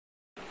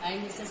I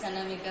am Mrs.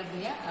 Anamika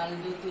Bhuya. I will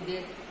do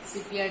today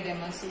CPR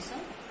demonstration.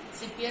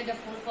 CPR, the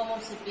full form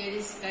of CPR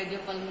is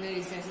cardiopulmonary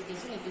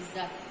resuscitation. It is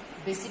the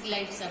basic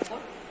life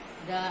support.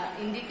 The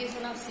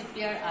indication of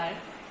CPR are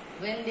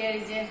when there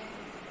is a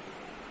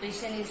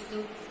patient is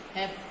to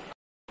have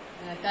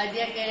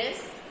cardiac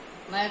arrest,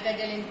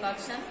 myocardial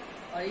infarction,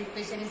 or if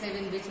patient is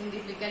having breathing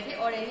difficulty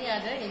or any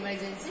other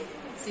emergency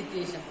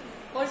situation.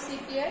 For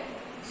CPR,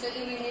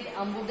 usually we need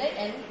ambudai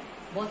and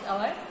both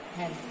our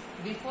hands.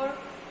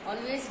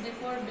 Always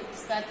before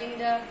starting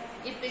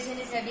if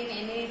patient is having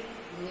any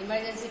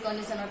emergency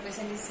condition or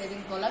patient is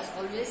having collapse,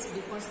 always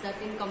before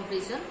starting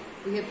compression,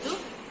 we have to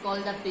call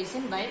the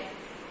patient by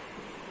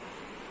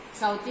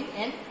shouting,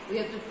 and we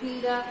have to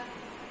feel the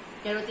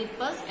carotid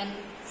pulse, and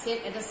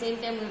at the same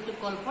time we have to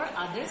call for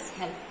others'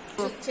 help.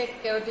 To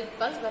check carotid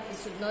pulse, but it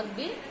should not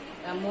be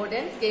more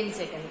than 10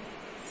 seconds.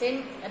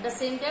 At the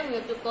same time we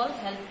have to call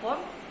help for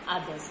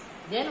others.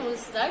 Then we will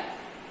start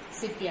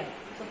CPR.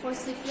 So for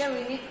CPR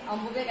we need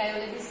ambubek, I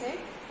already said.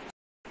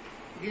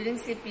 During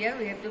CPR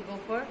we have to go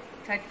for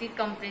 30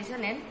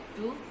 compression and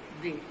 2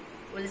 breathe.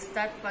 We will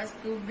start first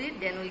 2 breathe,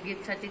 then we will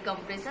give 30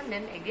 compression,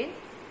 then again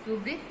 2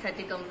 breathe,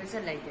 30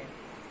 compression, like that.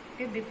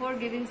 Okay, before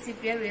giving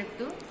CPR we have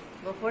to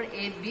go for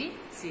A, B,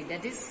 C,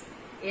 that is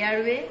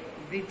airway,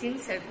 breathing,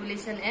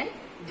 circulation and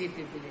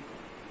defibrillator.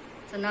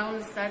 So now we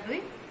will start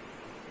with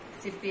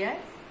CPR.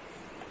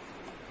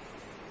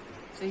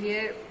 So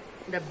here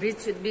the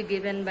breath should be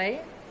given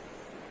by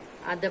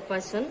other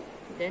person,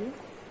 then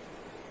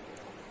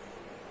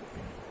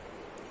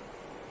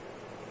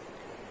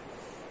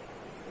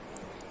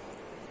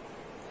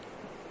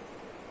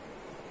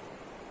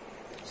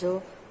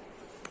so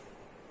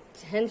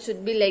hand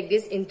should be like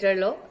this,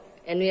 interlock,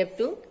 and we have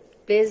to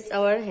place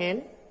our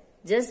hand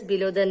just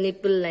below the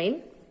nipple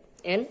line,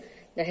 and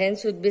the hand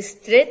should be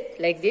straight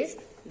like this.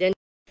 Then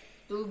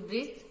 2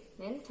 breathe,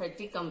 then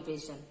 30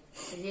 compression.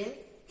 So here,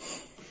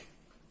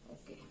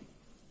 okay.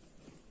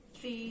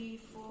 3,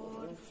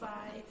 4, 5,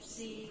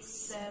 6,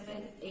 7,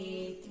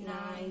 8,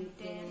 9,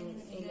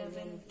 10,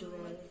 11,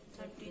 12,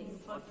 13,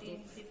 14,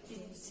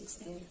 15,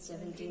 16,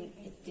 17,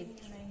 18,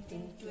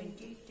 19,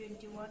 20,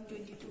 21,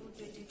 22,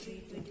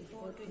 23,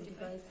 24,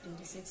 25,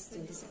 26,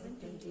 27,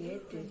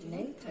 28,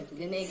 29, 30.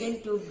 Then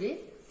again 2 breathe.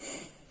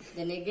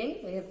 Then again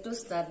we have to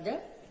start the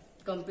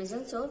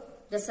compression. So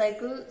the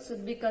cycle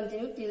should be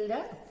continued till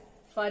the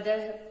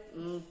further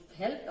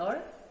help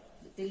or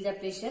till the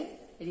patient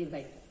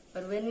revive.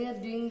 But when we are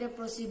doing the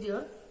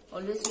procedure,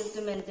 always you have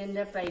to maintain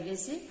the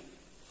privacy.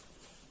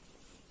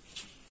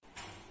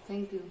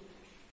 Thank you.